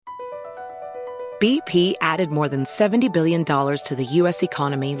BP added more than $70 billion to the U.S.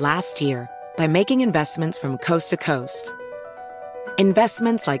 economy last year by making investments from coast to coast.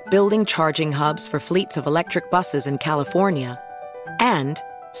 Investments like building charging hubs for fleets of electric buses in California and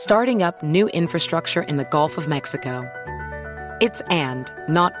starting up new infrastructure in the Gulf of Mexico. It's and,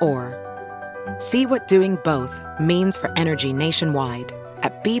 not or. See what doing both means for energy nationwide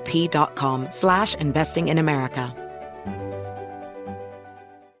at bp.com/investing in America.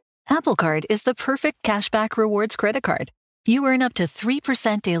 Apple Card is the perfect cashback rewards credit card. You earn up to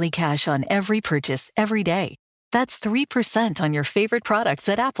 3% daily cash on every purchase every day. That's 3% on your favorite products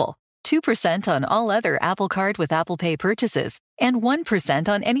at Apple, 2% on all other Apple Card with Apple Pay purchases, and 1%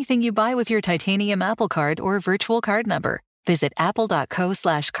 on anything you buy with your titanium Apple Card or virtual card number. Visit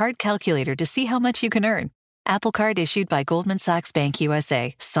apple.co/card calculator to see how much you can earn. Apple Card issued by Goldman Sachs Bank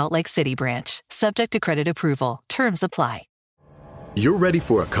USA, Salt Lake City branch. Subject to credit approval. Terms apply. You're ready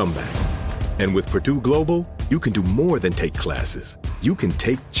for a comeback. And with Purdue Global, you can do more than take classes. You can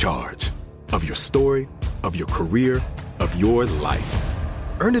take charge of your story, of your career, of your life.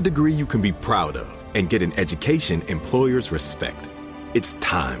 Earn a degree you can be proud of and get an education employers respect. It's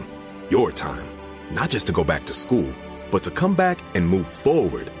time, your time, not just to go back to school, but to come back and move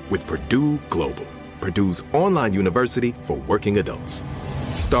forward with Purdue Global, Purdue's online university for working adults.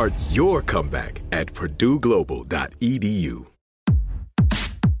 Start your comeback at purdueglobal.edu.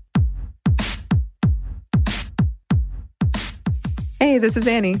 Hey, this is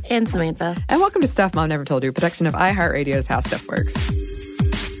Annie. And Samantha. And welcome to Stuff Mom Never Told You, a production of iHeartRadio's How Stuff Works.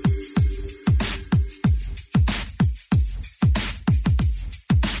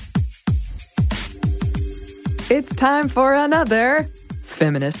 It's time for another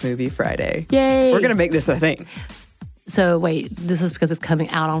Feminist Movie Friday. Yay! We're going to make this a thing. So wait, this is because it's coming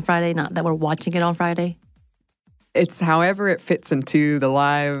out on Friday, not that we're watching it on Friday? It's however it fits into the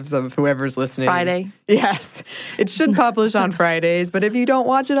lives of whoever's listening. Friday? Yes. It should publish on Fridays, but if you don't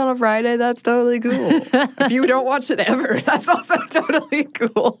watch it on a Friday, that's totally cool. If you don't watch it ever, that's also totally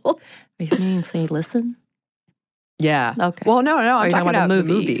cool. You mean say listen? Yeah. Okay. Well, no, I'm talking about the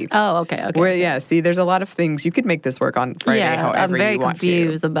movie. Oh, okay. Where, yeah, see, there's a lot of things. You could make this work on Friday however you want to. I'm very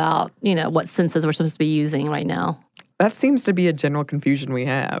confused about, what senses we're supposed to be using right now. That seems to be a general confusion we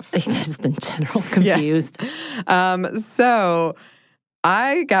have. Just in general confused. Yes. So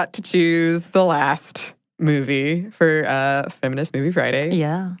I got to choose the last movie for Feminist Movie Friday.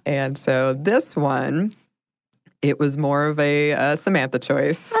 Yeah. And so this one, it was more of a Samantha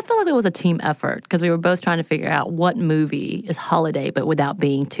choice. I feel like it was a team effort because we were both trying to figure out what movie is holiday but without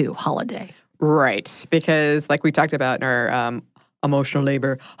being too holiday. Right. Because like we talked about in our Emotional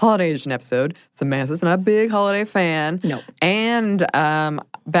Labor Holiday Edition episode, Samantha's not a big holiday fan. No. And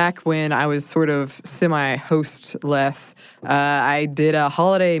back when I was sort of semi-hostless, I did a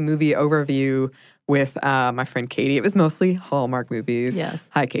holiday movie overview with my friend Katie. It was mostly Hallmark movies. Yes.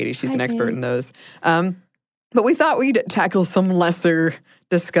 Hi, Katie. She's Hi, an expert Katie. in those. But we thought we'd tackle some lesser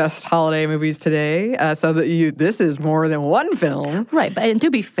discussed holiday movies today, so that this is more than one film. Right. But and to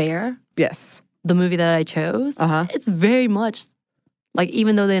be fair, Yes. the movie that I chose, it's very much like,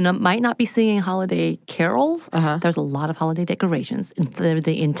 even though they might not be singing holiday carols, there's a lot of holiday decorations in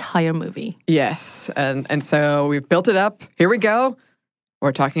the entire movie. Yes. And so we've built it up. Here we go.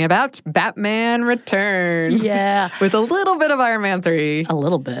 We're talking about Batman Returns. Yeah. With a little bit of Iron Man 3. A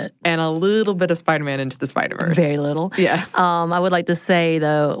little bit. And a little bit of Spider-Man Into the Spider-Verse. Very little. Yes. I would like to say,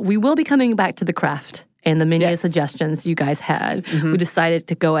 though, we will be coming back to the craft and the many Yes. suggestions you guys had. We decided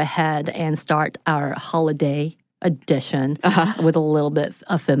to go ahead and start our holiday edition with a little bit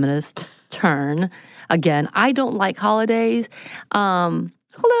of feminist turn. Again, I don't like holidays. Although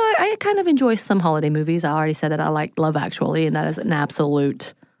I kind of enjoy some holiday movies. I already said that I like Love Actually, and that is an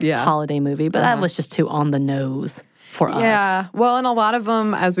absolute holiday movie. But that was just too on the nose for us. Yeah. Well, and a lot of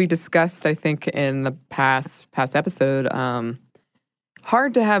them, as we discussed, I think, in the past episode,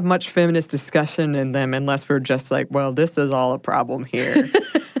 hard to have much feminist discussion in them unless we're just like, well, this is all a problem here.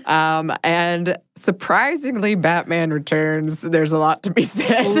 And surprisingly, Batman Returns, there's a lot to be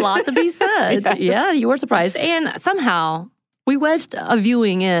said. A lot to be said. Yes. Yeah, you were surprised. And somehow we wedged a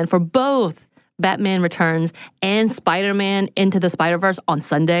viewing in for both Batman Returns and Spider-Man Into the Spider-Verse on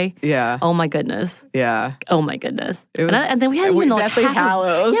Sunday. Yeah. Oh my goodness. Yeah. Oh my goodness. It was, and then we had even like Deathly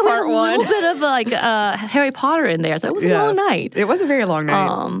Hallows, we had part a one. little bit of like Harry Potter in there, so it was a long night. It was a very long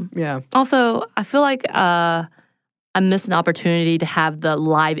night. Yeah. Also, I feel like I missed an opportunity to have the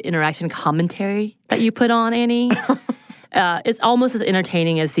live interaction commentary that you put on, Annie. It's almost as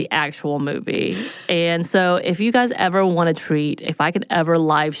entertaining as the actual movie. And so if you guys ever want a treat, if I could ever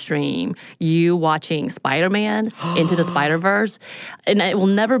live stream you watching Spider-Man Into the Spider-Verse, and it will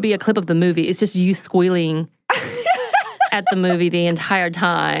never be a clip of the movie, it's just you squealing at the movie the entire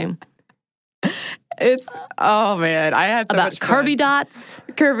time. It's, oh man, I had so about much fun. Kirby dots.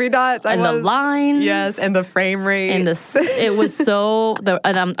 Kirby dots. And the lines. Yes, and the frame rate. And it was so,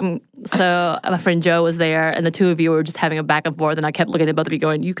 so my friend Joe was there, and the two of you were just having a back and forth, and I kept looking at both of you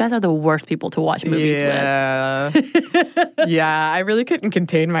going, you guys are the worst people to watch movies with. Yeah, I really couldn't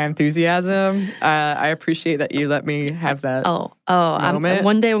contain my enthusiasm. I appreciate that you let me have that moment.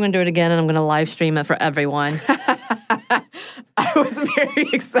 One day we're going to do it again, and I'm going to live stream it for everyone. I was very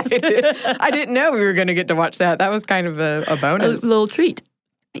excited. I didn't know we were going to get to watch that. That was kind of a bonus. A little treat.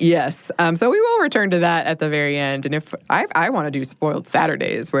 Yes. So we will return to that at the very end. And if I want to do Spoiled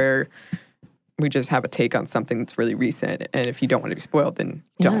Saturdays where we just have a take on something that's really recent. And if you don't want to be spoiled, then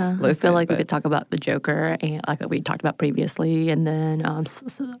don't listen. I feel like we could talk about The Joker, and like we talked about previously, and then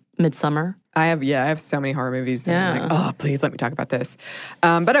Midsummer. I have so many horror movies that I'm like, oh, please let me talk about this.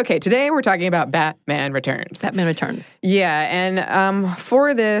 But okay, today we're talking about Batman Returns. Batman Returns. Yeah, and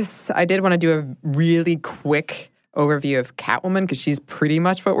for this, I did want to do a really quick overview of Catwoman because she's pretty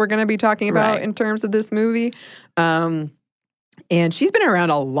much what we're going to be talking about in terms of this movie. And she's been around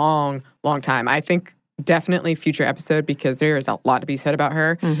a long, long time. I think definitely future episode because there is a lot to be said about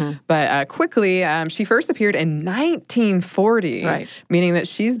her. Mm-hmm. But quickly, she first appeared in 1940, meaning that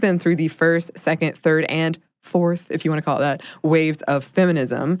she's been through the first, second, third, and fourth, if you want to call it that, waves of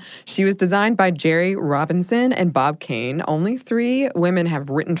feminism. She was designed by Jerry Robinson and Bob Kane. Only 3 women have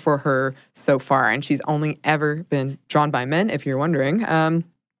written for her so far, and she's only ever been drawn by men, if you're wondering.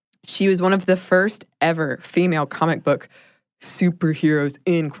 She was one of the first ever female comic book superheroes,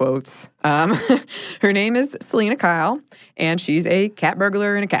 in quotes. Her name is Selena Kyle, and she's a cat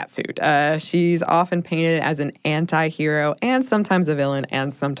burglar in a cat suit. She's often painted as an anti-hero and sometimes a villain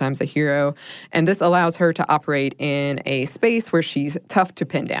and sometimes a hero. And this allows her to operate in a space where she's tough to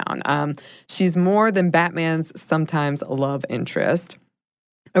pin down. She's more than Batman's sometimes love interest.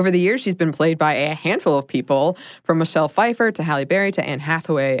 Over the years, she's been played by a handful of people, from Michelle Pfeiffer to Halle Berry to Anne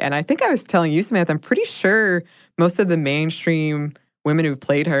Hathaway. And I think I was telling you, Samantha, I'm pretty sure most of the mainstream women who've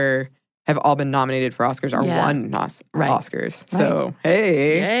played her have all been nominated for Oscars or won Oscars. So,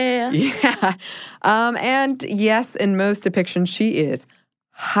 hey. Yeah. And yes, in most depictions, she is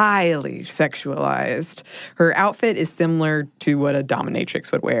highly sexualized. Her outfit is similar to what a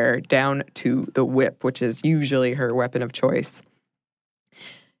dominatrix would wear, down to the whip, which is usually her weapon of choice.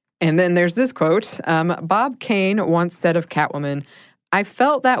 And then there's this quote. Bob Kane once said of Catwoman, "I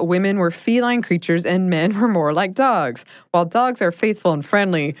felt that women were feline creatures and men were more like dogs. While dogs are faithful and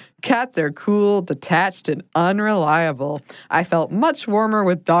friendly, cats are cool, detached, and unreliable. I felt much warmer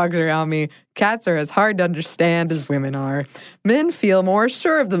with dogs around me. Cats are as hard to understand as women are. Men feel more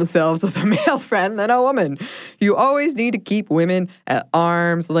sure of themselves with a male friend than a woman. You always need to keep women at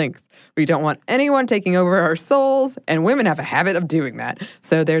arm's length. We don't want anyone taking over our souls, and women have a habit of doing that.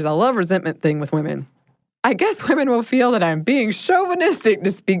 So there's a love-resentment thing with women. I guess women will feel that I'm being chauvinistic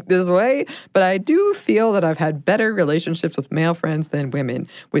to speak this way, but I do feel that I've had better relationships with male friends than women.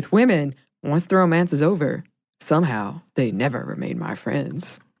 With women, once the romance is over, somehow they never remain my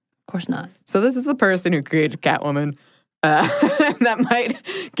friends." Of course not. So this is the person who created Catwoman. That might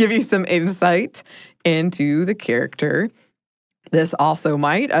give you some insight into the character. This also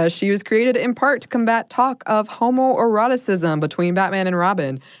might. She was created in part to combat talk of homoeroticism between Batman and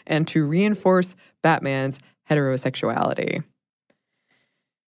Robin and to reinforce Batman's heterosexuality.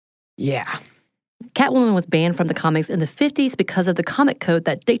 Yeah. Catwoman was banned from the comics in the 50s because of the comic code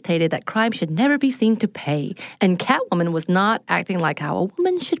that dictated that crime should never be seen to pay. And Catwoman was not acting like how a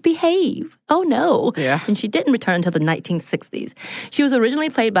woman should behave. Oh, no. Yeah. And she didn't return until the 1960s. She was originally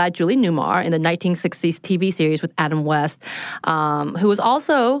played by Julie Newmar in the 1960s TV series with Adam West, who was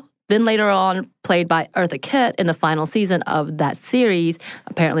also then later on played by Eartha Kitt in the final season of that series,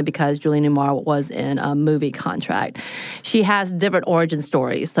 apparently because Julie Newmar was in a movie contract. She has different origin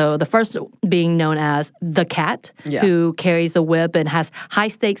stories. So the first being known as the Cat, who carries the whip and has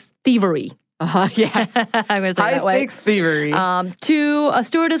high-stakes thievery. Yes. I'm going to say that way. High-stakes thievery. To a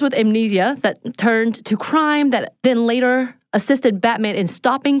stewardess with amnesia that turned to crime that then later assisted Batman in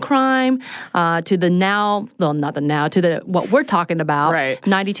stopping crime, to the now, well, not the now, to the what we're talking about,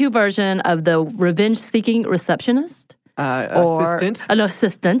 92 version of the revenge-seeking receptionist. Assistant. An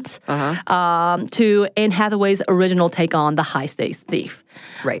assistant. To Anne Hathaway's original take on the high-stakes thief.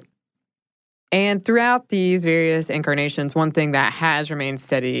 Right. And throughout these various incarnations, one thing that has remained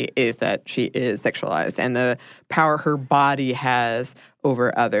steady is that she is sexualized and the power her body has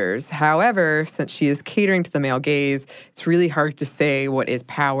over others. However, since she is catering to the male gaze, it's really hard to say what is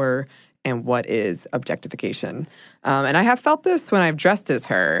power and what is objectification. And I have felt this when I've dressed as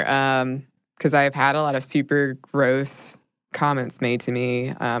her, because I've had a lot of super gross comments made to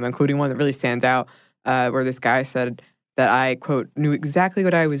me, including one that really stands out, where this guy said that I, quote, knew exactly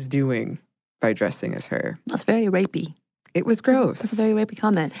what I was doing by dressing as her. That's very rapey. It was gross. That's a very rapey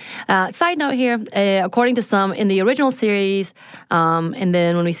comment. Side note here, according to some, in the original series, and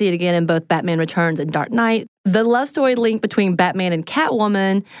then when we see it again in both Batman Returns and Dark Knight, the love story link between Batman and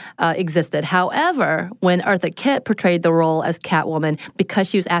Catwoman existed. However, when Eartha Kitt portrayed the role as Catwoman, because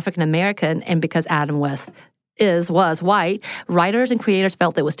she was African-American and because Adam West was white, writers and creators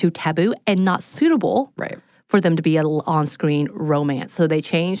felt it was too taboo and not suitable for them to be an on-screen romance. So they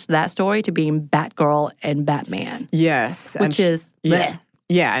changed that story to being Batgirl and Batman. Yes. Which is... Yeah. Bleh.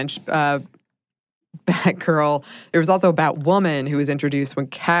 Yeah, and Batgirl, there was also a Batwoman who was introduced when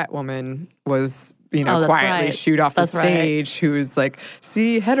Catwoman was, quietly shoot off the stage, who was like,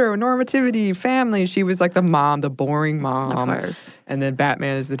 see, heteronormativity, family. She was like the mom, the boring mom. Of course. And then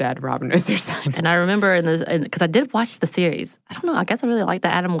Batman is the dad, Robin is their son. And I remember, because I did watch the series, I don't know, I guess I really liked the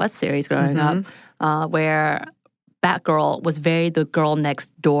Adam West series growing up, where Batgirl was very the girl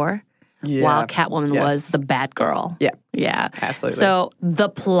next door, while Catwoman was the bad girl. Yeah. Yeah. Absolutely. So the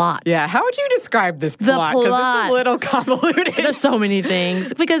plot. Yeah. How would you describe this plot? Because it's a little convoluted. There's so many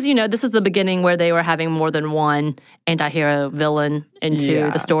things. Because, this is the beginning where they were having more than one anti-hero villain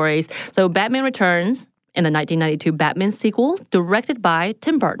into the stories. So Batman Returns, in the 1992 Batman sequel, directed by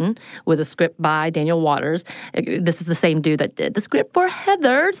Tim Burton, with a script by Daniel Waters. This is the same dude that did the script for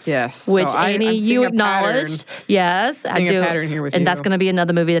Heathers. Yes. Which, so Annie, you acknowledged. Yes, I do. A pattern here with you. And that's going to be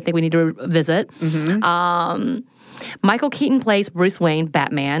another movie I think we need to visit. Michael Keaton plays Bruce Wayne,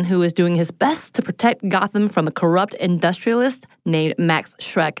 Batman, who is doing his best to protect Gotham from a corrupt industrialist named Max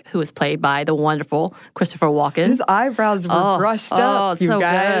Schreck, who is played by the wonderful Christopher Walken. His eyebrows were brushed up, you so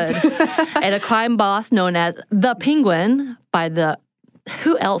guys. Good. And a crime boss known as the Penguin by the...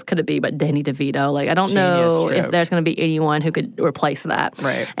 Who else could it be but Danny DeVito? I don't know if there's going to be anyone who could replace that.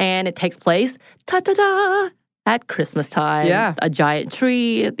 Right. And it takes place, at Christmas time. Yeah. A giant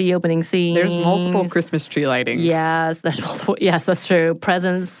tree at the opening scene. There's multiple Christmas tree lightings. Yes, there's multiple. Yes, that's true.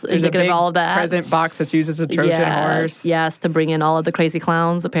 Presents, indicative of all of that. Present box that's used as a Trojan horse. Yes, to bring in all of the crazy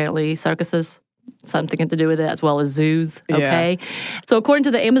clowns, apparently circuses. Something to do with it, as well as zoos. Okay. Yeah. So according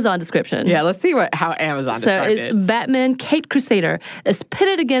to the Amazon description. Yeah, let's see how Amazon described it. So it's Batman, Caped Crusader, is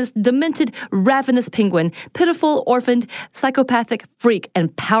pitted against demented, ravenous penguin, pitiful, orphaned, psychopathic freak,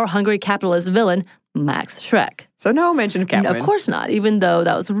 and power-hungry capitalist villain, Max Schreck. So no mention of Catwoman. No, of course not, even though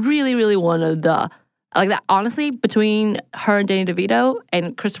that was really, really one of the... that. Honestly, between her and Danny DeVito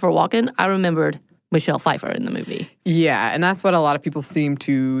and Christopher Walken, I remembered Michelle Pfeiffer in the movie. Yeah, and that's what a lot of people seem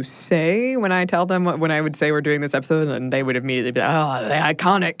to say when I tell them, when I would say we're doing this episode, and they would immediately be like, oh, the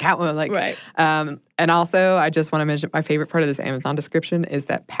iconic Catwoman. Right. And also, I just want to mention my favorite part of this Amazon description is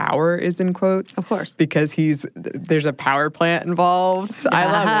that power is in quotes. Of course. Because there's a power plant involved. I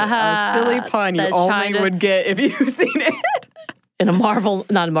love it. A silly pun you only would get if you've seen it. In a a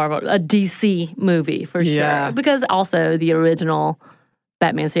DC movie, for sure. Because also the original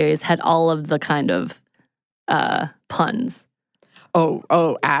Batman series had all of the kind of puns. Oh,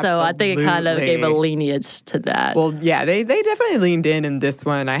 absolutely. So I think it kind of gave a lineage to that. Well, yeah, they definitely leaned in this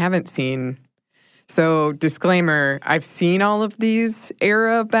one. I haven't seen... So, disclaimer, I've seen all of these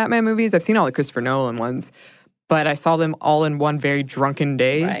era Batman movies. I've seen all the Christopher Nolan ones. But I saw them all in one very drunken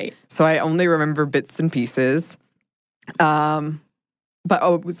day. Right. So I only remember bits and pieces. But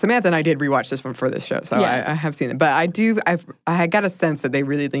Samantha and I did rewatch this one for this show, so yes. I have seen it. But I got a sense that they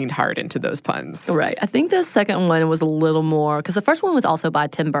really leaned hard into those puns. Right. I think the second one was a little more, because the first one was also by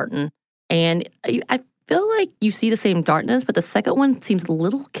Tim Burton. And I feel like you see the same darkness, but the second one seems a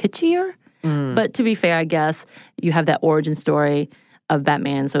little kitschier. But to be fair, I guess you have that origin story of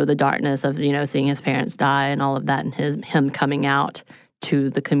Batman, so the darkness of, seeing his parents die and all of that, and him coming out to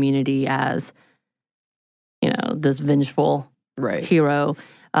the community as, this vengeful hero.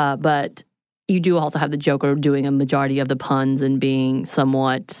 But you do also have the Joker doing a majority of the puns and being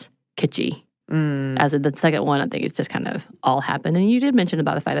somewhat kitschy. As in the second one, I think it's just kind of all happened. And you did mention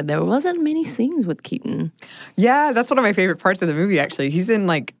about the fact that there wasn't many scenes with Keaton. Yeah, that's one of my favorite parts of the movie, actually. He's in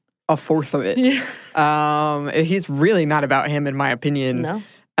a fourth of it. Yeah. He's really not about him, in my opinion. No.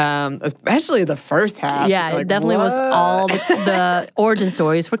 especially the first half. Yeah, it definitely was all the origin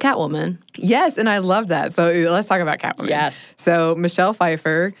stories for Catwoman. Yes, and I love that. So let's talk about Catwoman. Yes. So Michelle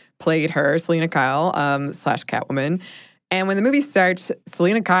Pfeiffer played her, Selena Kyle, slash Catwoman. And when the movie starts,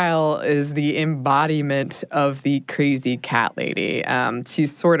 Selena Kyle is the embodiment of the crazy cat lady.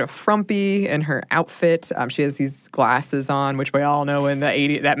 She's sort of frumpy in her outfit. She has these glasses on, which we all know in the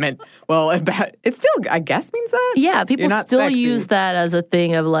 80s, that meant, well, it still, I guess, means that? Yeah, people still sexy. use that as a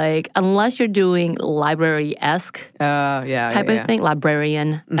thing of like, unless you're doing library-esque type of thing,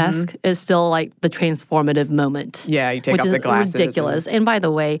 librarian-esque, is still like the transformative moment. Yeah, you take off the glasses. Which is ridiculous. And by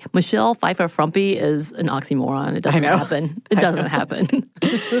the way, Michelle Pfeiffer frumpy is an oxymoron. It doesn't happen. It doesn't happen.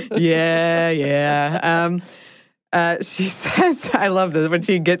 Yeah. She says, I love this, when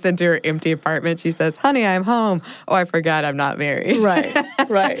she gets into her empty apartment, she says, honey, I'm home. Oh, I forgot I'm not married.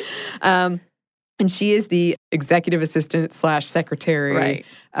 Right. And she is the executive assistant slash secretary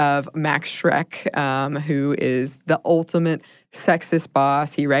of Max Schreck, who is the ultimate sexist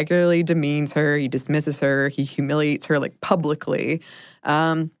boss. He regularly demeans her. He dismisses her. He humiliates her, like, publicly.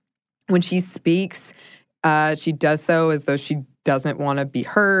 When she speaks, she does so as though she doesn't want to be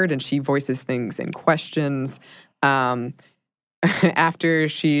heard, and she voices things in questions. After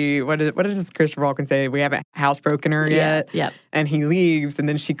she, what does Christopher Walken say? We haven't housebroken her yet. Yep. And he leaves, and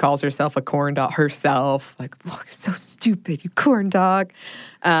then she calls herself a corn dog herself. Like, oh, you're so stupid, you corn dog.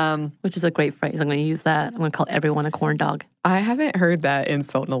 Which is a great phrase. I'm going to use that. I'm going to call everyone a corn dog. I haven't heard that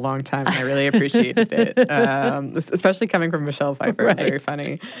insult in a long time, and I really appreciated it. Especially coming from Michelle Pfeiffer. It's very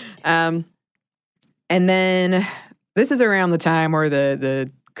funny. And then this is around the time where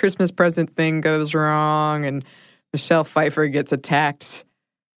the Christmas present thing goes wrong, and Michelle Pfeiffer gets attacked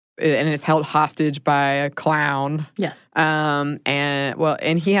and is held hostage by a clown. Yes. And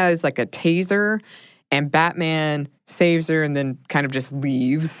he has like a taser, and Batman saves her and then kind of just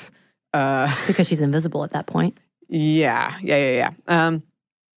leaves. Because she's invisible at that point. Yeah. And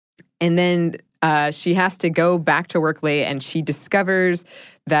then she has to go back to work late, and she discovers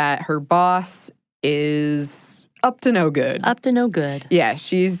that her boss is up to no good. Up to no good. Yeah,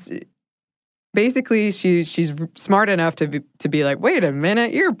 she's smart enough to be like, wait a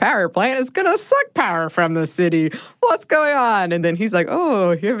minute, your power plant is gonna suck power from the city. What's going on? And then he's like,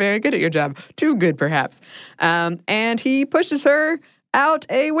 oh, you're very good at your job. Too good, perhaps. And he pushes her out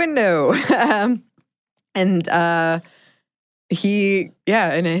a window. And in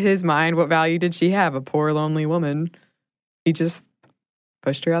his mind, what value did she have? A poor, lonely woman. He just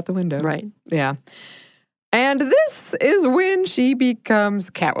pushed her out the window. Right. Yeah. And this is when she becomes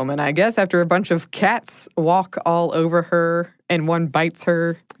Catwoman, I guess, after a bunch of cats walk all over her and one bites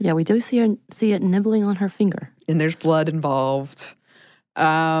her. Yeah, we do see it nibbling on her finger. And there's blood involved.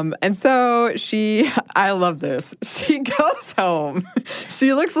 And so I love this. She goes home.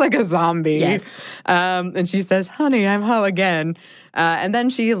 She looks like a zombie. Yes. And she says, honey, I'm home again. And then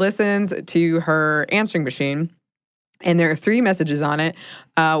she listens to her answering machine. And there are 3 messages on it.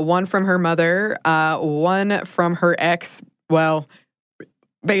 One from her mother, one from her ex. Well,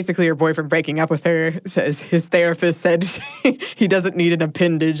 basically her boyfriend breaking up with her. Says his therapist said he doesn't need an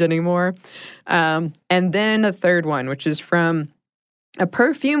appendage anymore. And then a third one, which is from a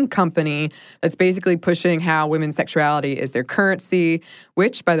perfume company that's basically pushing how women's sexuality is their currency,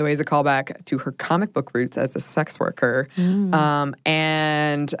 which, by the way, is a callback to her comic book roots as a sex worker,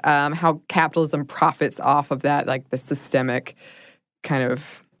 and how capitalism profits off of that, like the systemic kind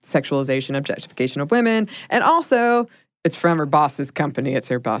of sexualization, objectification of women. And also, it's from her boss's company. It's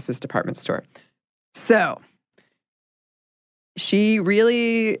her boss's department store. So she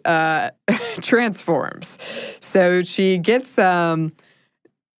really transforms. So she gets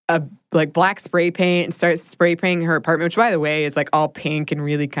black spray paint and starts spray painting her apartment, which, by the way, is like all pink and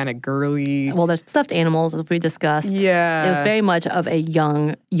really kind of girly. Well, there's stuffed animals, as we discussed. Yeah. It was very much of a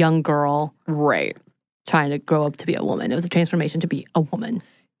young girl. Right. Trying to grow up to be a woman. It was a transformation to be a woman.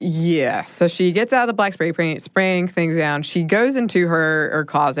 Yeah. So she gets out of the black spray paint, spraying things down. She goes into her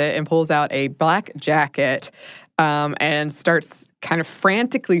closet and pulls out a black jacket and starts kind of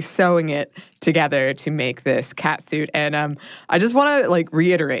frantically sewing it together to make this cat suit. And I just want to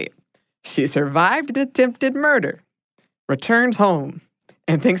reiterate, she survived an attempted murder, returns home,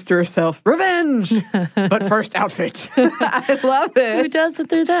 and thinks to herself, revenge, but first outfit. I love it. Who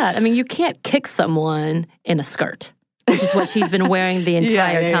doesn't do that? I mean, you can't kick someone in a skirt, which is what she's been wearing the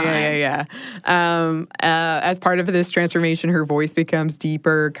entire time. Yeah. As part of this transformation, her voice becomes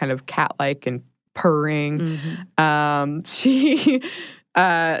deeper, kind of cat-like and purring. Mm-hmm.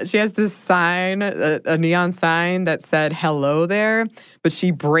 She has this sign, a neon sign that said hello there, but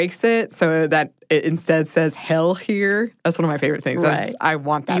she breaks it so that it instead says hell here. That's one of my favorite things. Right. I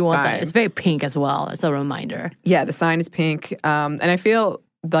want that You want sign. that. It's very pink as well. It's a reminder. Yeah, the sign is pink. And I feel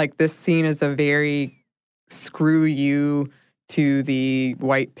like this scene is a very screw you to the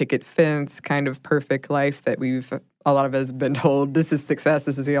white picket fence kind of perfect life that a lot of us have been told, this is success,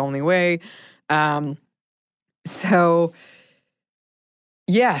 this is the only way. So,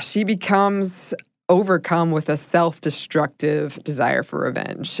 yeah, she becomes overcome with a self-destructive desire for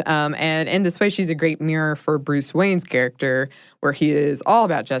revenge. And in this way, she's a great mirror for Bruce Wayne's character, where he is all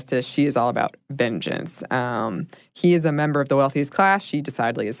about justice. She is all about vengeance. He is a member of the wealthiest class. She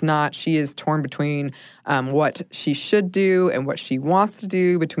decidedly is not. She is torn between what she should do and what she wants to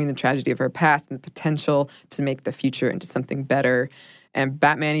do, between the tragedy of her past and the potential to make the future into something better. And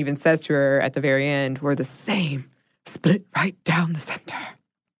Batman even says to her at the very end, we're the same, split right down the center.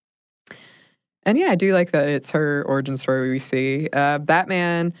 And yeah, I do like that it's her origin story we see.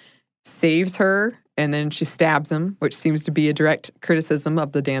 Batman saves her, and then she stabs him, which seems to be a direct criticism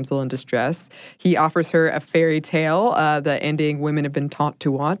of the damsel in distress. He offers her a fairy tale, the ending women have been taught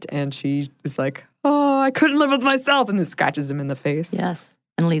to want, and she is like, oh, I couldn't live with myself, and then scratches him in the face. Yes,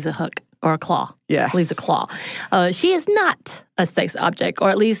 and leaves a hook or a claw. Yes. Leaves a claw. She is not a sex object, or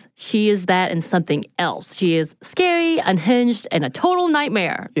at least she is that and something else. She is scary, unhinged, and a total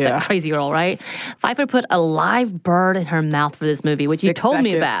nightmare. Yeah. That crazy girl, right? Pfeiffer put a live bird in her mouth for this movie, which you told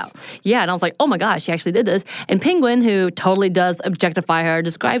me about. Yeah, and I was like, oh my gosh, she actually did this. And Penguin, who totally does objectify her,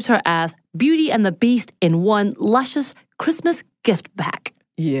 describes her as Beauty and the Beast in one luscious Christmas gift pack.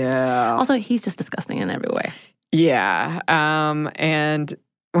 Yeah. Also, he's just disgusting in every way. Yeah. And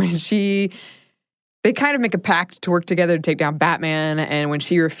when they kind of make a pact to work together to take down Batman, and when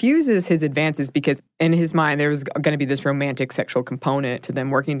she refuses his advances, because in his mind there was going to be this romantic sexual component to them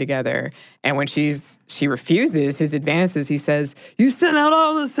working together, and when she refuses his advances, he says, you sent out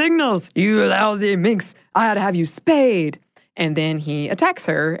all the signals, you lousy minx, I ought to have you spayed. And then he attacks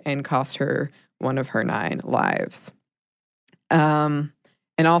her and costs her one of her 9 lives. And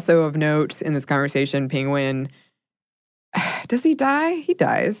also of note in this conversation, Penguin, does he die? He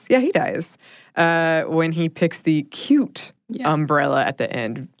dies. Yeah, he dies. When he picks the cute umbrella at the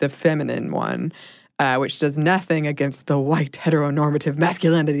end, the feminine one, which does nothing against the white heteronormative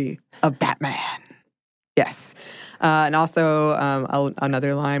masculinity of Batman. Yes. And also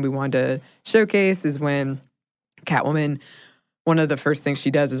another line we wanted to showcase is when Catwoman, one of the first things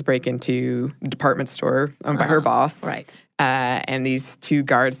she does is break into the department store owned by her boss. Right. And these 2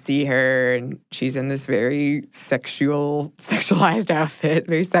 guards see her, and she's in this very sexualized outfit,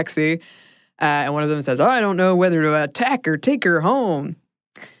 very sexy. And one of them says, oh, I don't know whether to attack or take her home.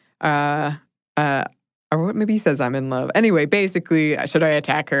 Or maybe he says, I'm in love. Anyway, basically, should I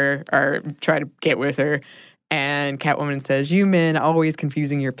attack her or try to get with her? And Catwoman says, you men always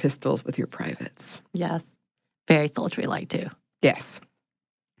confusing your pistols with your privates. Yes. Very sultry-like, too. Yes.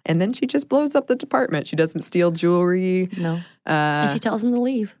 And then she just blows up the department. She doesn't steal jewelry. No. And she tells him to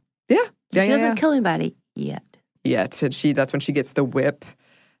leave. Yeah. She doesn't kill anybody yet. Yet. And that's when she gets the whip,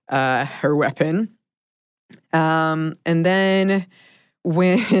 her weapon. And then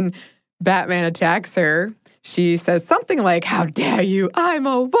when Batman attacks her, she says something like, how dare you, I'm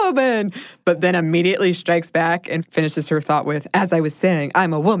a woman, but then immediately strikes back and finishes her thought with, as I was saying,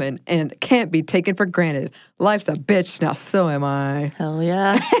 I'm a woman and can't be taken for granted. Life's a bitch, now so am I. Hell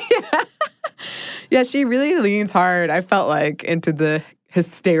yeah. Yeah, she really leans hard, I felt like, into the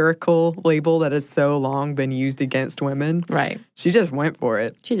hysterical label that has so long been used against women. Right. She just went for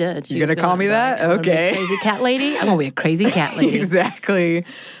it. She did. You gonna call me that? Okay. Crazy cat lady? I'm gonna be a crazy cat lady. Exactly.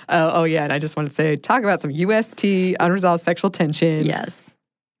 Oh, yeah, and I just want to say, talk about some UST, unresolved sexual tension. Yes.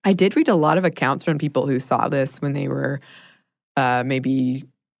 I did read a lot of accounts from people who saw this when they were maybe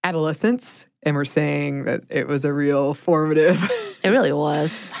adolescents and were saying that it was a real formative. It really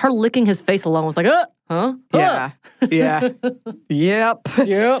was. Her licking his face alone was like, huh? Yeah. Yeah. Yep.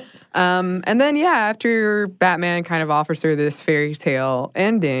 Yep. And then, after Batman kind of offers her this fairy tale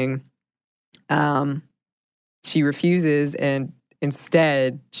ending, she refuses, and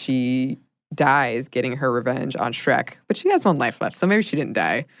instead she dies getting her revenge on Shrek. But she has 1 life left, so maybe she didn't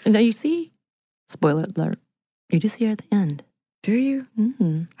die. And now you see, spoiler alert, you do see her at the end. Do you?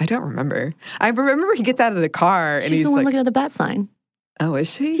 Mm-hmm. I don't remember. I remember he gets out of the car and She's he's the one like, looking at the bat sign. oh, is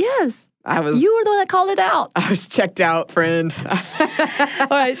she? Yes. You were the one that called it out. I was checked out, friend. All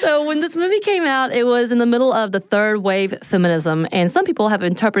right, so when this movie came out, it was in the middle of the third wave feminism, and some people have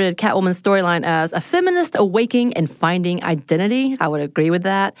interpreted Catwoman's storyline as a feminist awakening and finding identity. I would agree with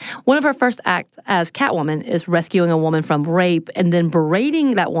that. One of her first acts as Catwoman is rescuing a woman from rape and then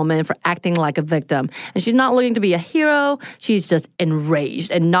berating that woman for acting like a victim. And she's not looking to be a hero. She's just enraged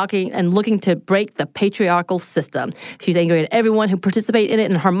and looking to break the patriarchal system. She's angry at everyone who participates in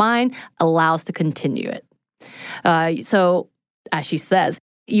it in her mind, allows to continue it. So, as she says,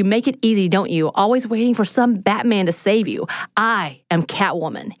 you make it easy, don't you? Always waiting for some Batman to save you. I am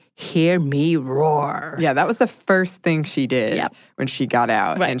Catwoman. Hear me roar. Yeah, that was the first thing she did when she got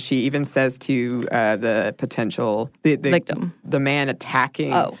out. Right. And she even says to the potential victim, the man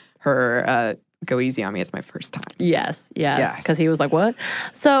attacking her, go easy on me, it's my first time. Yes. Because he was like, what?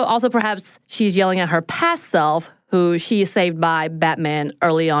 So also perhaps she's yelling at her past self, who she is saved by Batman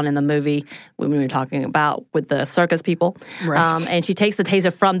early on in the movie when we were talking about with the circus people. Right. And she takes the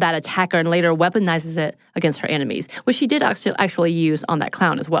taser from that attacker and later weaponizes it against her enemies, which she did actually use on that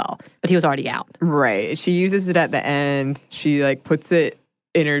clown as well, but he was already out. Right. She uses it at the end. She puts it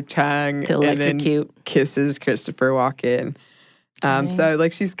in her tongue to electrocute. And then kisses Christopher Walken. So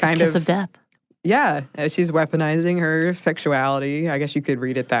she's kind kiss of death. Yeah, she's weaponizing her sexuality. I guess you could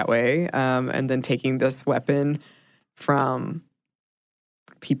read it that way. And then taking this weapon from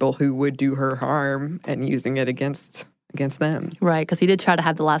people who would do her harm and using it against them. Right, because he did try to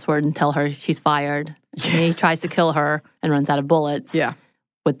have the last word and tell her she's fired. Yeah. And he tries to kill her and runs out of bullets. Yeah.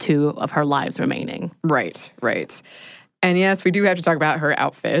 With 2 of her lives remaining. Right. And yes, we do have to talk about her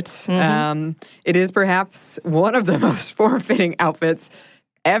outfit. Mm-hmm. It is perhaps one of the most form-fitting outfits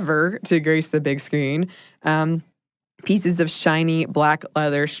ever to grace the big screen. Pieces of shiny black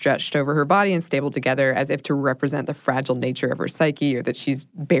leather stretched over her body and stapled together as if to represent the fragile nature of her psyche or that she's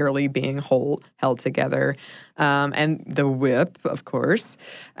barely being held together. And the whip, of course.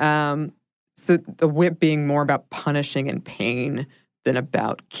 So the whip being more about punishing and pain than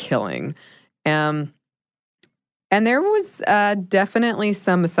about killing. And there was definitely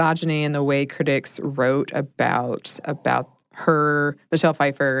some misogyny in the way critics wrote about her, Michelle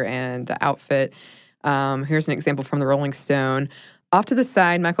Pfeiffer, and the outfit. Here's an example from the Rolling Stone. Off to the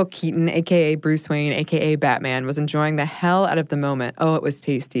side, Michael Keaton, a.k.a. Bruce Wayne, a.k.a. Batman, was enjoying the hell out of the moment. Oh, it was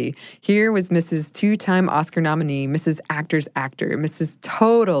tasty. Here was Mrs. 2-time Oscar nominee, Mrs. Actor's Actor, Mrs.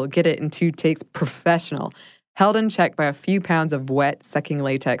 Total, get it in 2 takes, professional, held in check by a few pounds of wet, sucking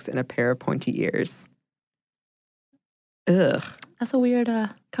latex and a pair of pointy ears. Ugh. That's a weird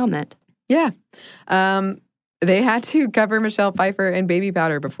comment. Yeah. They had to cover Michelle Pfeiffer in baby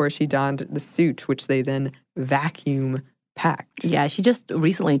powder before she donned the suit, which they then vacuum packed. Yeah, she just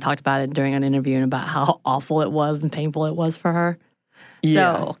recently talked about it during an interview and about how awful it was and painful it was for her.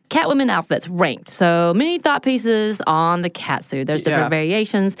 Yeah. So, Catwoman outfits ranked. So, many thought pieces on the catsuit. There's different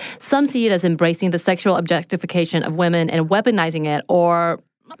variations. Some see it as embracing the sexual objectification of women and weaponizing it, or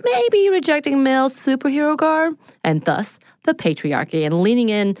maybe rejecting male superhero garb, and thus the patriarchy, and leaning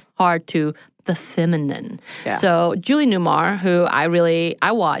in hard to the feminine. Yeah. So Julie Newmar, who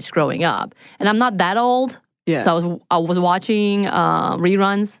I watched growing up, and I'm not that old. Yeah. So I was watching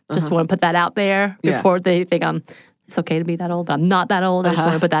reruns. Just want to put that out there before they think it's okay to be that old, but I'm not that old. I just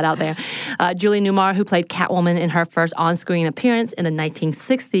want to put that out there. Julie Newmar, who played Catwoman in her first on-screen appearance in the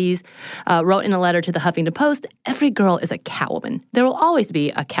 1960s, wrote in a letter to the Huffington Post, "Every girl is a Catwoman. There will always be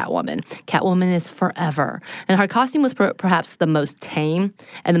a Catwoman. Catwoman is forever." And her costume was perhaps the most tame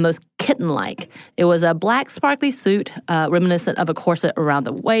and the most kitten-like. It was a black sparkly suit, reminiscent of a corset around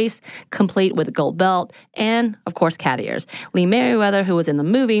the waist, complete with a gold belt, and, of course, cat ears. Lee Meriwether, who was in the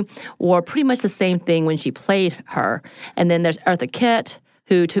movie, wore pretty much the same thing when she played her. And then there's Eartha Kitt,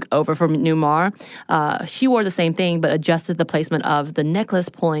 who took over from Newmar. She wore the same thing, but adjusted the placement of the necklace,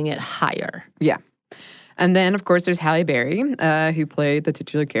 pulling it higher. Yeah. And then, of course, there's Halle Berry, who played the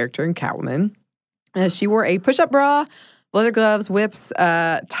titular character in Catwoman. She wore a push-up bra, leather gloves, whips,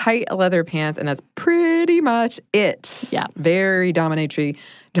 tight leather pants, and that's pretty much it. Yeah. Very dominatrixy.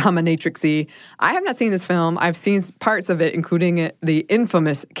 I have not seen this film. I've seen parts of it, including the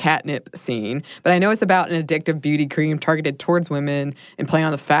infamous catnip scene. But I know it's about an addictive beauty cream targeted towards women and playing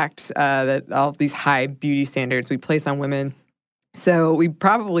on the fact that all of these high beauty standards we place on women So we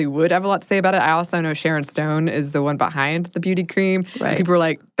probably would have a lot to say about it. I also know Sharon Stone is the one behind the beauty cream. Right. People are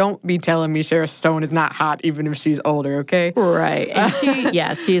like, don't be telling me Sharon Stone is not hot even if she's older, okay? Right.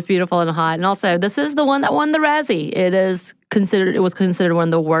 And she is beautiful and hot. And also, this is the one that won the Razzie. It was considered one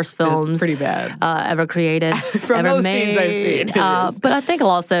of the worst films. It's pretty bad. Ever created. From ever most made. scenes I've seen, it is. But I think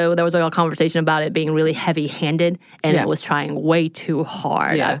also there was a conversation about it being really heavy-handed and it was trying way too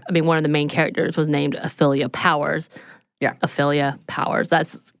hard. Yeah. I mean, one of the main characters was named Ophelia Powers. Yeah. Ophelia Powers.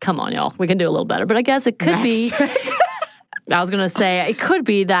 Come on, y'all. We can do a little better. But I guess it could be, I was going to say, it could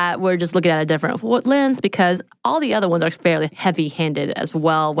be that we're just looking at a different lens because all the other ones are fairly heavy-handed as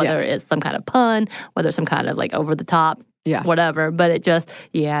well, whether it's some kind of pun, whether it's some kind of like over-the-top, whatever. But it just,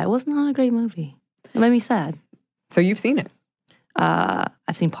 it was not a great movie. It made me sad. So you've seen it? I've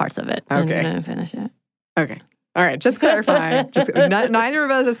seen parts of it. Okay. I didn't finish it. Okay. All right. Just clarifying. Neither of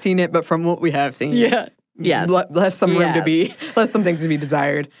us have seen it, but from what we have seen. Yeah. Yes. Left some room to be, left some things to be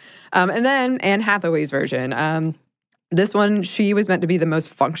desired. And then Anne Hathaway's version. This one, she was meant to be the most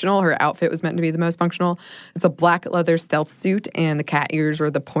functional. Her outfit was meant to be the most functional. It's a black leather stealth suit, and the cat ears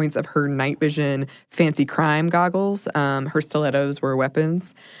were the points of her night vision fancy crime goggles. Her stilettos were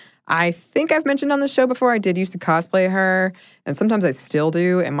weapons. I think I've mentioned on the show before, I did used to cosplay her, and sometimes I still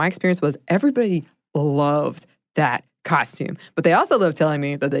do. And my experience was everybody loved that costume. But they also loved telling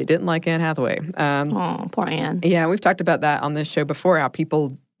me that they didn't like Anne Hathaway. Oh, poor Anne. Yeah, we've talked about that on this show before, how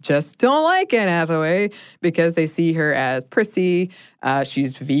people just don't like Anne Hathaway because they see her as prissy,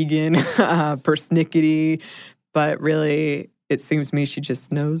 she's vegan, persnickety, but really, it seems to me she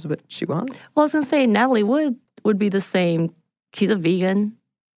just knows what she wants. Well, I was going to say, Natalie would be the same. She's a vegan,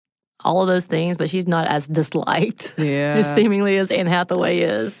 all of those things, but she's not as disliked seemingly as Anne Hathaway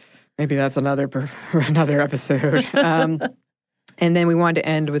is. Maybe that's another episode. And then we wanted to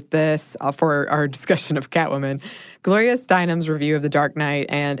end with this for our discussion of Catwoman. Gloria Steinem's review of The Dark Knight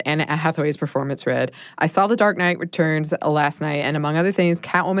and Anne Hathaway's performance read, I saw The Dark Knight Returns last night, and among other things,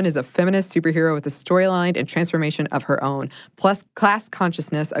 Catwoman is a feminist superhero with a storyline and transformation of her own, plus class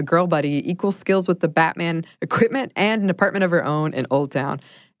consciousness, a girl buddy, equal skills with the Batman equipment, and an apartment of her own in Old Town.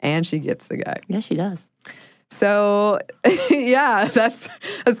 And she gets the guy. Yes, she does. So, that's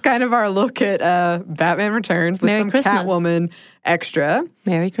kind of our look at Batman Returns with Merry some Christmas. Catwoman extra.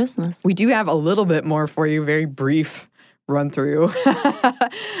 Merry Christmas. We do have a little bit more for you, very brief run through.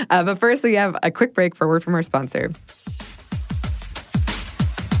 But first, we have a quick break for a word from our sponsor.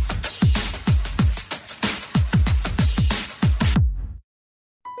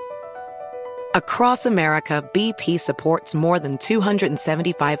 Across America, BP supports more than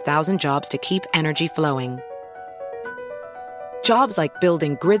 275,000 jobs to keep energy flowing. Jobs like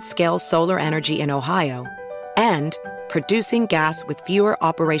building grid-scale solar energy in Ohio and producing gas with fewer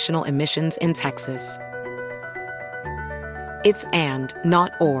operational emissions in Texas. It's and,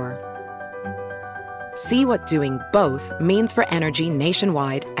 not or. See what doing both means for energy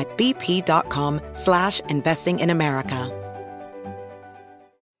nationwide at bp.com/investing in America.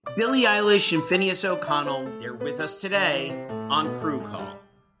 Billie Eilish and Phineas O'Connell, they're with us today on Crew Call.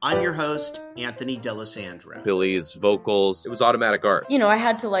 I'm your host, Anthony D'Alessandro. Billie's vocals, it was automatic art. You know, I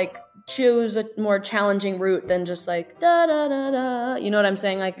had to choose a more challenging route than just da da da da. You know what I'm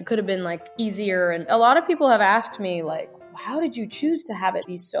saying? It could have been easier. And a lot of people have asked me how did you choose to have it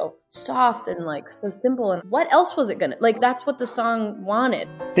be so soft and so simple? And what else was it gonna that's what the song wanted.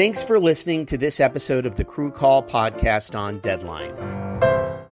 Thanks for listening to this episode of the Crew Call podcast on Deadline.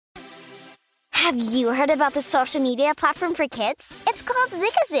 Have you heard about the social media platform for kids? It's called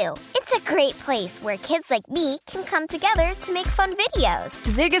Zigazoo. It's a great place where kids like me can come together to make fun videos.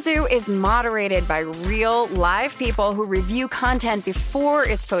 Zigazoo is moderated by real, live people who review content before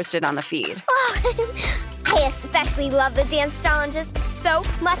it's posted on the feed. Oh, I especially love the dance challenges. So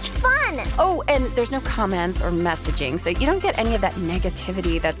much fun. Oh, and there's no comments or messaging, so you don't get any of that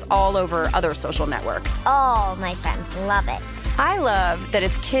negativity that's all over other social networks. Oh, my friends love it. I love that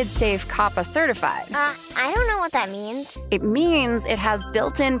it's kid-safe COPPA certified. I don't know what that means. It means it has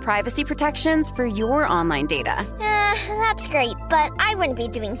built-in privacy protections for your online data. That's great, but I wouldn't be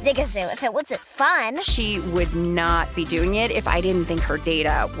doing Zigazoo if it wasn't fun. She would not be doing it if I didn't think her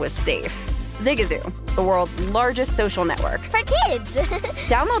data was safe. Zigazoo, the world's largest social network. For kids.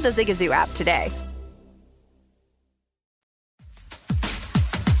 Download the Zigazoo app today.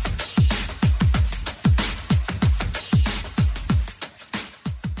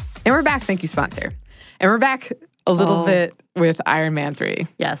 And we're back. Thank you, sponsor. And we're back a little bit with Iron Man 3.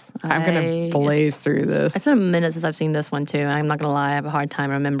 Yes. I'm going to blaze through this. It's been a minute since I've seen this one, too. And I'm not going to lie, I have a hard time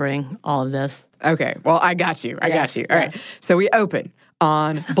remembering all of this. Okay. Well, I got you. I got you. All right. So we open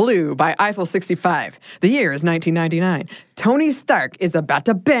On Blue by Eiffel 65. The year is 1999. Tony Stark is about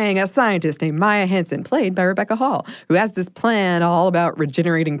to bang a scientist named Maya Hansen, played by Rebecca Hall, who has this plan all about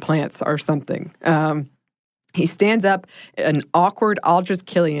regenerating plants or something. He stands up an awkward Aldrich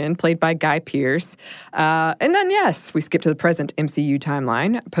Killian, played by Guy Pearce. And then, yes, we skip to the present MCU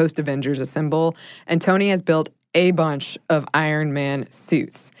timeline, post-Avengers Assemble, and Tony has built a bunch of Iron Man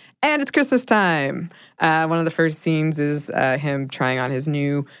suits. And it's Christmas time. One of the first scenes is him trying on his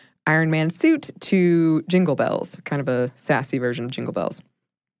new Iron Man suit to Jingle Bells, kind of a sassy version of Jingle Bells.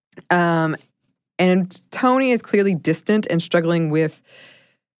 And Tony is clearly distant and struggling with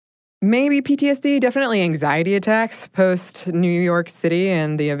maybe PTSD, definitely anxiety attacks post-New York City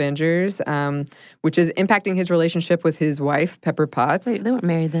and the Avengers, which is impacting his relationship with his wife, Pepper Potts. Wait, they weren't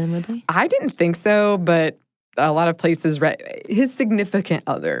married then, were they? I didn't think so, but a lot of places, his significant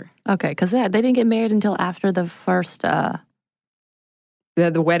other. Okay, because they didn't get married until after the first...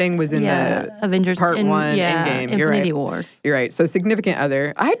 The wedding was in the Avengers Part 1 Endgame. Infinity Wars. You're right. So significant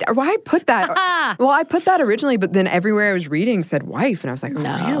other. I put that. Well, I put that originally, but then everywhere I was reading said wife, and I was like,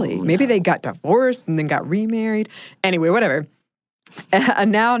 oh, really? Maybe they got divorced and then got remarried. Anyway, whatever. A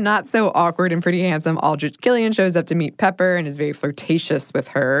now not so awkward and pretty handsome Aldrich Killian shows up to meet Pepper and is very flirtatious with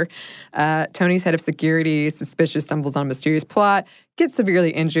her. Tony's head of security, suspicious, stumbles on a mysterious plot, gets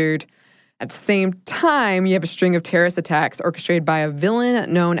severely injured. At the same time, you have a string of terrorist attacks orchestrated by a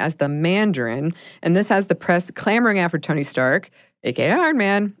villain known as the Mandarin, and this has the press clamoring after Tony Stark, aka Iron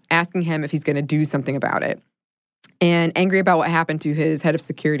Man, asking him if he's going to do something about it. And angry about what happened to his head of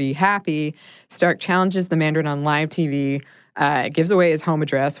security, Happy, Stark challenges the Mandarin on live TV, gives away his home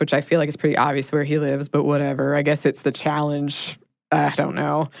address, which I feel like is pretty obvious where he lives, but whatever. I guess it's the challenge. I don't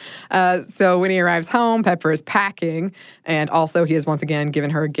know. So when he arrives home, Pepper is packing, and also he has once again given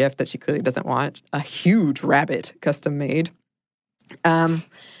her a gift that she clearly doesn't want, a huge rabbit, custom made.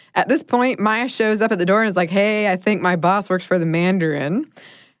 At this point, Maya shows up at the door and is like, hey, I think my boss works for the Mandarin.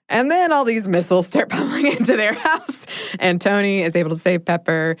 And then all these missiles start pummeling into their house, and Tony is able to save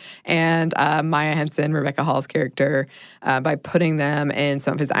Pepper and Maya Hansen, Rebecca Hall's character, by putting them in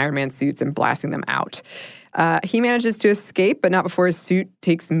some of his Iron Man suits and blasting them out. He manages to escape, but not before his suit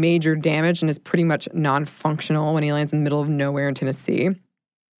takes major damage and is pretty much non-functional when he lands in the middle of nowhere in Tennessee.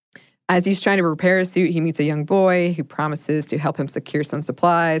 As he's trying to repair his suit, he meets a young boy who promises to help him secure some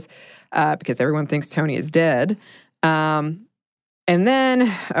supplies because everyone thinks Tony is dead. And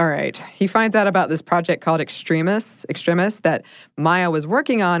then, all right, he finds out about this project called Extremis that Maya was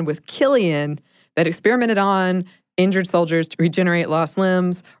working on with Killian that experimented on injured soldiers to regenerate lost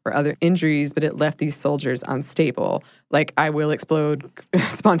limbs or other injuries, but it left these soldiers unstable. Like, I will explode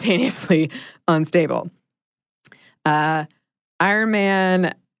spontaneously unstable. Iron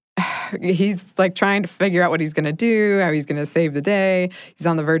Man, he's like trying to figure out what he's going to do, how he's going to save the day. He's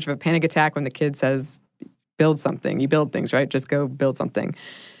on the verge of a panic attack when the kid says, build something. You build things, right? Just go build something.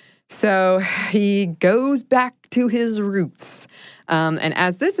 So he goes back to his roots. And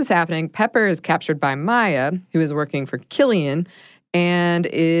as this is happening, Pepper is captured by Maya, who is working for Killian, and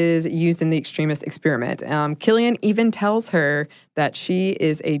is used in the Extremis experiment. Killian even tells her that she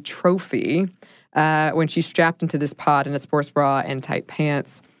is a trophy when she's strapped into this pod in a sports bra and tight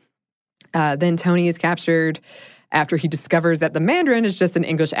pants. Then Tony is captured after he discovers that the Mandarin is just an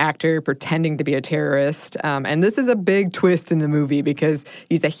English actor pretending to be a terrorist. And this is a big twist in the movie because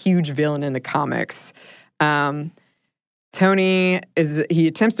he's a huge villain in the comics. Tony he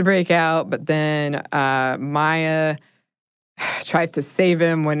attempts to break out, but then Maya tries to save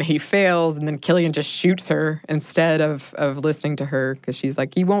him when he fails, and then Killian just shoots her instead of listening to her because she's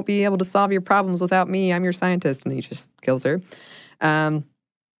like, you won't be able to solve your problems without me. I'm your scientist. And he just kills her. And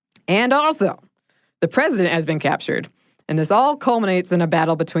also, the president has been captured. And this all culminates in a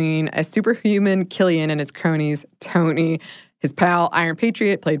battle between a superhuman Killian and his cronies, Tony, his pal, Iron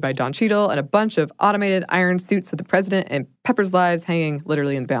Patriot, played by Don Cheadle, and a bunch of automated iron suits with the president and Pepper's lives hanging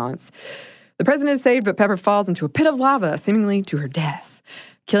literally in the balance. The president is saved, but Pepper falls into a pit of lava, seemingly to her death.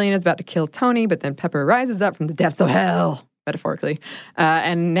 Killian is about to kill Tony, but then Pepper rises up from the depths of hell, metaphorically,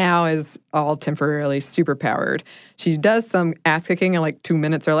 and now is all temporarily superpowered. She does some ass-kicking in like 2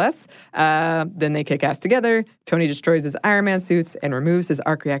 minutes or less. Then they kick ass together. Tony destroys his Iron Man suits and removes his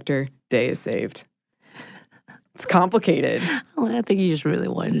arc reactor. Day is saved. It's complicated. Well, I think you just really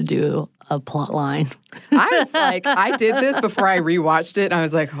wanted to do a plot line. I was like, I did this before I rewatched it, and I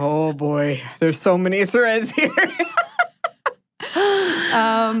was like, oh boy, there's so many threads here.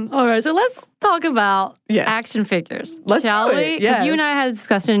 All right, so let's talk about Yes. action figures. Let's shall do it. we? Because Yes. you and I had a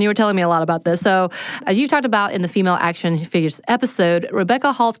discussion, and you were telling me a lot about this. So, as you talked about in the female action figures episode,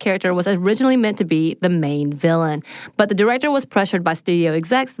 Rebecca Hall's character was originally meant to be the main villain, but the director was pressured by studio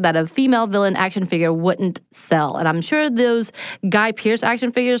execs that a female villain action figure wouldn't sell. And I'm sure those Guy Pearce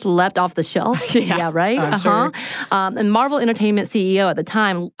action figures leapt off the shelf. Yeah, right? I'm sure. And Marvel Entertainment CEO at the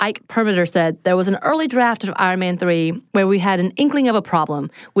time, Ike Perlmutter, said there was an early draft of Iron Man 3 where we had an inkling of a problem,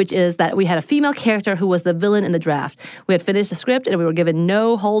 which is that we had a female character who was the villain in the draft. We had finished the script and we were given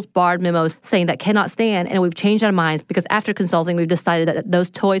no holds barred memos saying that cannot stand, and we've changed our minds because after consulting, we've decided that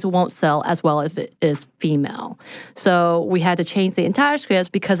those toys won't sell as well if it is female. So we had to change the entire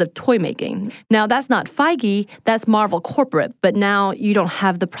script because of toy making. Now, that's not Feige, that's Marvel corporate, but now you don't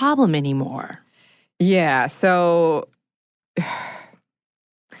have the problem anymore. Yeah, so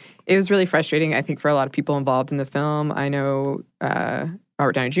it was really frustrating, I think, for a lot of people involved in the film. I know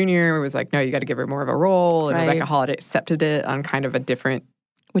Robert Downey Jr. was like, no, you got to give her more of a role. And Rebecca Hall accepted it on kind of a different...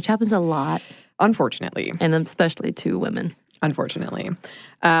 Which happens a lot. Unfortunately. And especially to women. Unfortunately.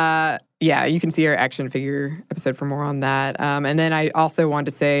 Yeah, you can see our action figure episode for more on that. And then I also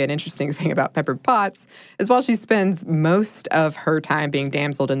wanted to say an interesting thing about Pepper Potts is while she spends most of her time being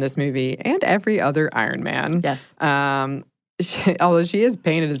damseled in this movie and every other Iron Man. Yes. Although she is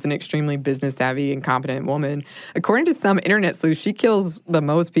painted as an extremely business-savvy and competent woman, according to some internet sleuths, she kills the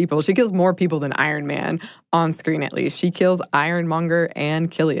most people. She kills more people than Iron Man, on screen at least. She kills Ironmonger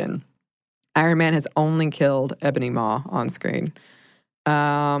and Killian. Iron Man has only killed Ebony Maw on screen.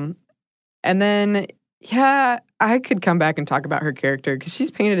 And then, yeah, I could come back and talk about her character because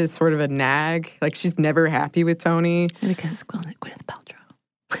she's painted as sort of a nag. Like, she's never happy with Tony. Because it's Gwyneth Paltrow.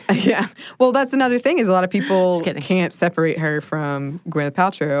 Yeah. Well, that's another thing is a lot of people can't separate her from Gwyneth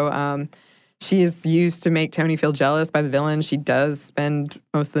Paltrow. She is used to make Tony feel jealous by the villain. She does spend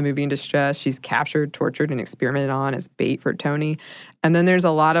most of the movie in distress. She's captured, tortured, and experimented on as bait for Tony. And then there's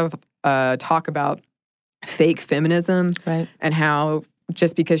a lot of talk about fake feminism and how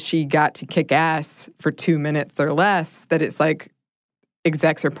just because she got to kick ass for 2 minutes or less, that it's like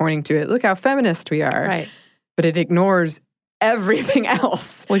execs are pointing to it. Look how feminist we are. Right. But it ignores everything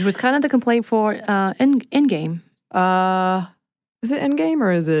else. Which was kind of the complaint for Endgame. Is it Endgame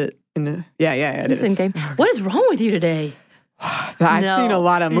or is it in the... Yeah, it is. Endgame. What is wrong with you today? I've seen a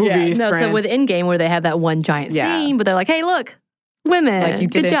lot of movies, No, friend. so with Endgame where they have that one giant scene, but they're like, hey, look, women, like you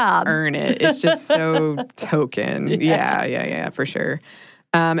good didn't job. earn it. It's just so token. Yeah, for sure.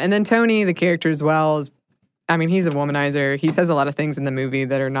 And then Tony, the character as well, is, I mean, he's a womanizer. He says a lot of things in the movie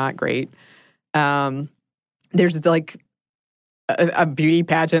that are not great. There's like a beauty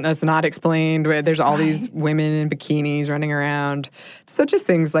pageant that's not explained, where there's all these women in bikinis running around. So just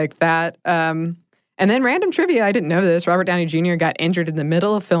things like that. And then random trivia, I didn't know this. Robert Downey Jr. got injured in the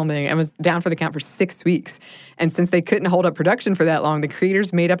middle of filming and was down for the count for 6 weeks. And since they couldn't hold up production for that long, the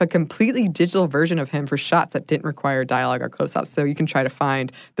creators made up a completely digital version of him for shots that didn't require dialogue or close-ups. So you can try to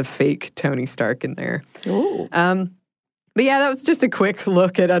find the fake Tony Stark in there. Ooh. But yeah, that was just a quick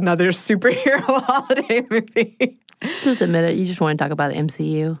look at another superhero holiday movie. Just admit it. You just want to talk about the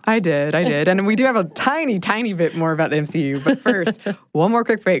MCU. I did. And we do have a tiny, tiny bit more about the MCU. But first, one more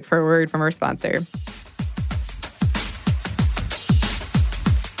quick break for a word from our sponsor.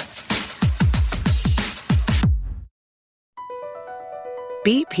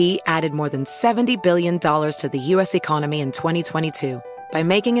 BP added more than $70 billion to the U.S. economy in 2022 by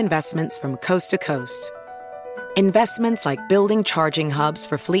making investments from coast to coast. Investments like building charging hubs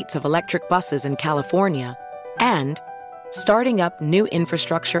for fleets of electric buses in California and starting up new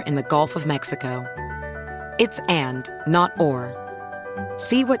infrastructure in the Gulf of Mexico. It's and, not or.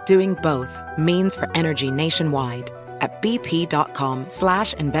 See what doing both means for energy nationwide at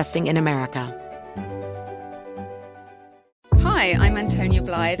bp.com/investing in America. Hi, I'm Antonia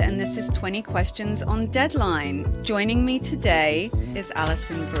Blythe, and this is 20 Questions on Deadline. Joining me today is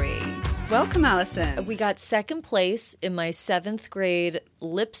Alison Brie. Welcome, Alison. We got second place in my 7th grade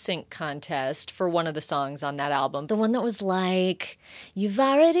lip sync contest for one of the songs on that album. The one that was like, you've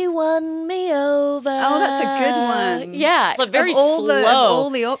already won me over. Oh, that's a good one. Yeah. It's very slow. Of all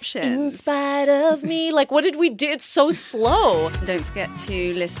the options. In spite of me. Like, what did we do? It's so slow. Don't forget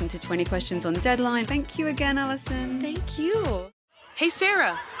to listen to 20 Questions on Deadline. Thank you again, Alison. Thank you. Hey,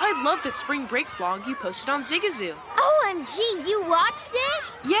 Sarah, I loved that spring break vlog you posted on Zigazoo. OMG, you watched it?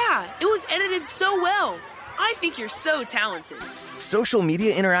 Yeah, it was edited so well. I think you're so talented. Social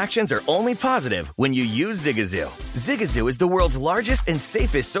media interactions are only positive when you use Zigazoo. Zigazoo is the world's largest and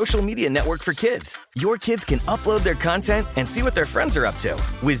safest social media network for kids. Your kids can upload their content and see what their friends are up to.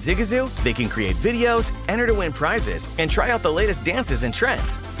 With Zigazoo, they can create videos, enter to win prizes, and try out the latest dances and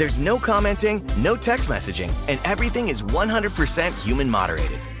trends. There's no commenting, no text messaging, and everything is 100% human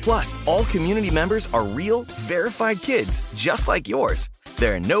moderated. Plus, all community members are real, verified kids just like yours.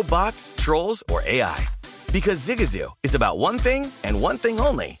 There are no bots, trolls, or AI. Because Zigazoo is about one thing and one thing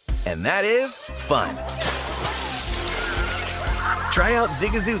only, and that is fun. Try out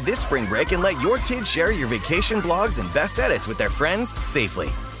Zigazoo this spring break and let your kids share your vacation blogs and best edits with their friends safely.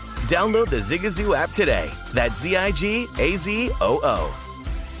 Download the Zigazoo app today. That's Zigazoo.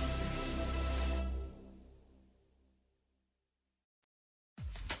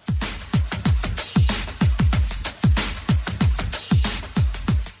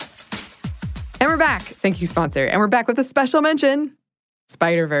 And we're back. Thank you, sponsor. And we're back with a special mention.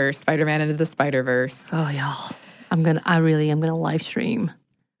 Spider-Verse. Spider-Man into the Spider-Verse. Oh, y'all. I really am going to live stream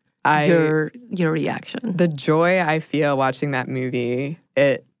your reaction. The joy I feel watching that movie,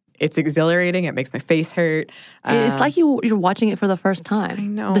 it's exhilarating. It makes my face hurt. It's like you're watching it for the first time. I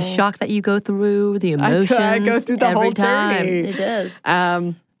know. The shock that you go through, the emotions. I go through the every whole time. journey. It is.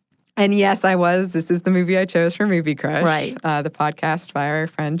 And yes, I was. This is the movie I chose for Movie Crush. Right. The podcast by our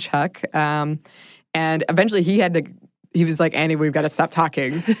friend Chuck. And eventually he was like, Annie, we've got to stop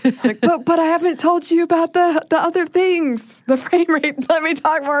talking. Like, but I haven't told you about the other things. The frame rate. Let me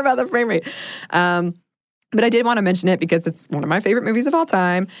talk more about the frame rate. But I did want to mention it because it's one of my favorite movies of all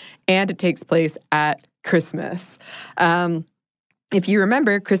time. And it takes place at Christmas. If you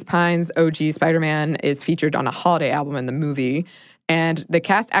remember, Chris Pine's OG Spider-Man is featured on a holiday album in the movie. And the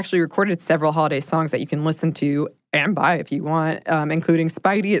cast actually recorded several holiday songs that you can listen to and buy if you want, including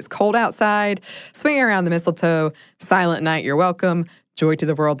Spidey, It's Cold Outside, Swinging Around the Mistletoe, Silent Night, You're Welcome, Joy to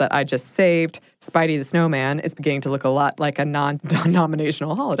the World That I Just Saved, Spidey the Snowman is beginning to look a lot like a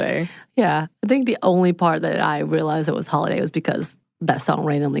non-denominational holiday. Yeah. I think the only part that I realized it was holiday was because that song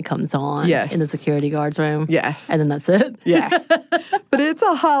randomly comes on in the security guard's room. Yes. And then that's it. Yeah. But it's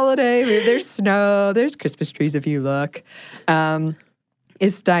a holiday. There's snow. There's Christmas trees if you look.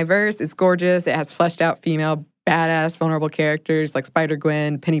 It's diverse. It's gorgeous. It has fleshed out female, badass, vulnerable characters like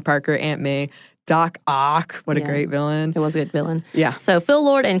Spider-Gwen, Penny Parker, Aunt May, Doc Ock. What a great villain. It was a good villain. Yeah. So Phil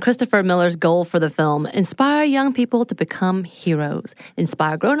Lord and Christopher Miller's goal for the film, inspire young people to become heroes,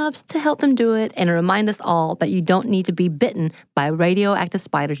 inspire grown-ups to help them do it, and remind us all that you don't need to be bitten by a radioactive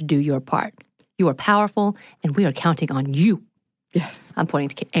spider to do your part. You are powerful, and we are counting on you. Yes. I'm pointing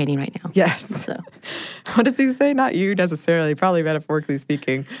to Annie right now. Yes. So. What does he say? Not you necessarily, probably metaphorically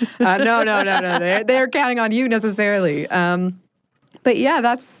speaking. No. They're counting on you necessarily. But yeah,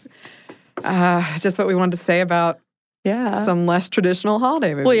 that's just what we wanted to say about some less traditional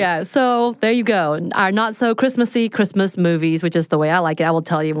holiday movies. Well, yeah, so there you go. Our not so Christmassy Christmas movies, which is the way I like it. I will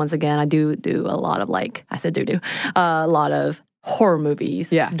tell you once again, I do a lot of a lot of horror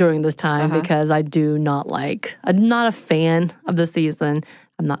movies during this time because I do not like, I'm not a fan of the season.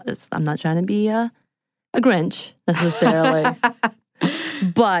 I'm not trying to be a Grinch necessarily.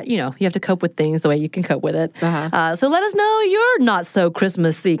 But, you have to cope with things the way you can cope with it. So let us know your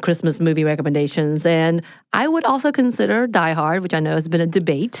not-so-Christmassy Christmas movie recommendations. And I would also consider Die Hard, which I know has been a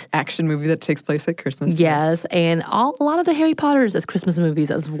debate. Action movie that takes place at Christmas. Yes, and a lot of the Harry Potters as Christmas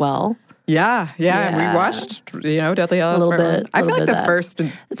movies as well. Yeah. We watched, Deathly Hallows. A little bit. I feel like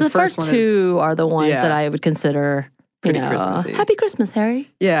the first two are the ones that I would consider... Pretty Christmassy. Happy Christmas,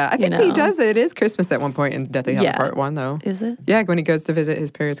 Harry. Yeah, I think he does it. It is Christmas at one point in Deathly Hallows Part 1, though. Is it? Yeah, when he goes to visit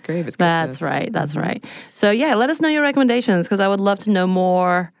his parents' grave, it's Christmas. That's right. So, yeah, let us know your recommendations because I would love to know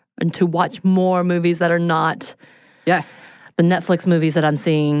more and to watch more movies that are not the Netflix movies that I'm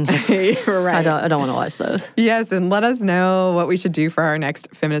seeing. Right. I don't want to watch those. Yes, and let us know what we should do for our next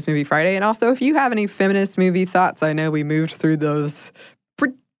Feminist Movie Friday. And also, if you have any feminist movie thoughts, I know we moved through those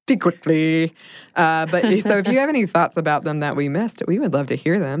pretty quickly. But so if you have any thoughts about them that we missed, we would love to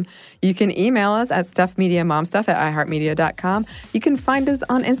hear them. You can email us at stuffmediamomstuff@iheartmedia.com. You can find us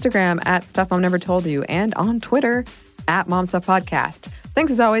on Instagram at StuffMomNeverToldYou and on Twitter at MomStuffPodcast.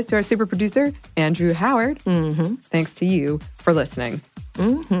 Thanks as always to our super producer, Andrew Howard. Thanks to you for listening.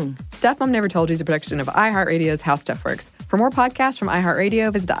 Stuff Mom Never Told You is a production of iHeartRadio's How Stuff Works. For more podcasts from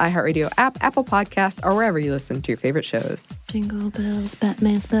iHeartRadio, visit the iHeartRadio app, Apple Podcasts, or wherever you listen to your favorite shows. Jingle bells,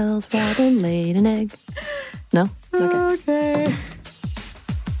 Batman spells, Robin laid an egg. No? Okay.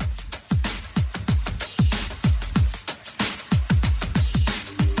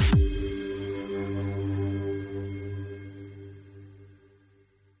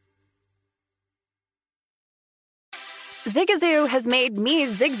 Zigazoo has made me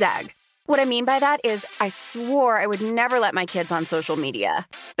zigzag. What I mean by that is I swore I would never let my kids on social media,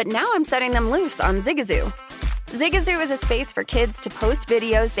 but now I'm setting them loose on Zigazoo. Zigazoo is a space for kids to post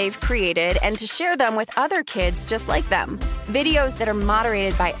videos they've created and to share them with other kids just like them. Videos that are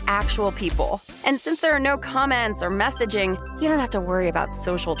moderated by actual people. And since there are no comments or messaging, you don't have to worry about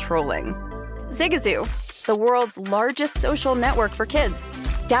social trolling. Zigazoo, the world's largest social network for kids.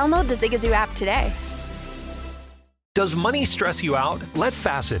 Download the Zigazoo app today. Does money stress you out? Let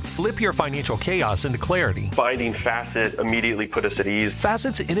Facet flip your financial chaos into clarity. Finding Facet immediately put us at ease.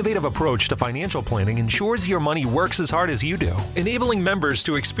 Facet's innovative approach to financial planning ensures your money works as hard as you do, enabling members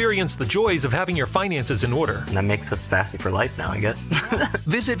to experience the joys of having your finances in order. And that makes us Facet for life now, I guess.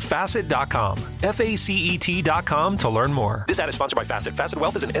 Visit Facet.com, FACET.com to learn more. This ad is sponsored by Facet. Facet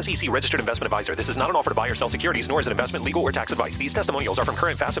Wealth is an SEC registered investment advisor. This is not an offer to buy or sell securities, nor is it investment, legal, or tax advice. These testimonials are from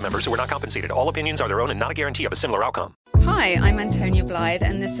current Facet members who are not compensated. All opinions are their own and not a guarantee of a similar outcome. Hi, I'm Antonia Blythe,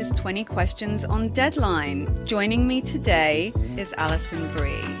 and this is 20 Questions on Deadline. Joining me today is Alison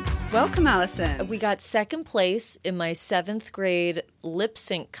Brie. Welcome, Alison. We got second place in my 7th grade lip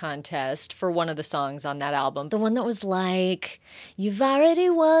sync contest for one of the songs on that album. The one that was like, "You've already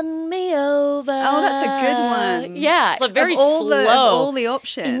won me over." Oh, that's a good one. Yeah. It's like very slow. Of all the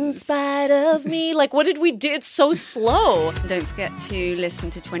options. In spite of me. Like, what did we do? It's so slow. Don't forget to listen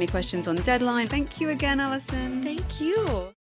to 20 Questions on Deadline. Thank you again, Alison. Thank you.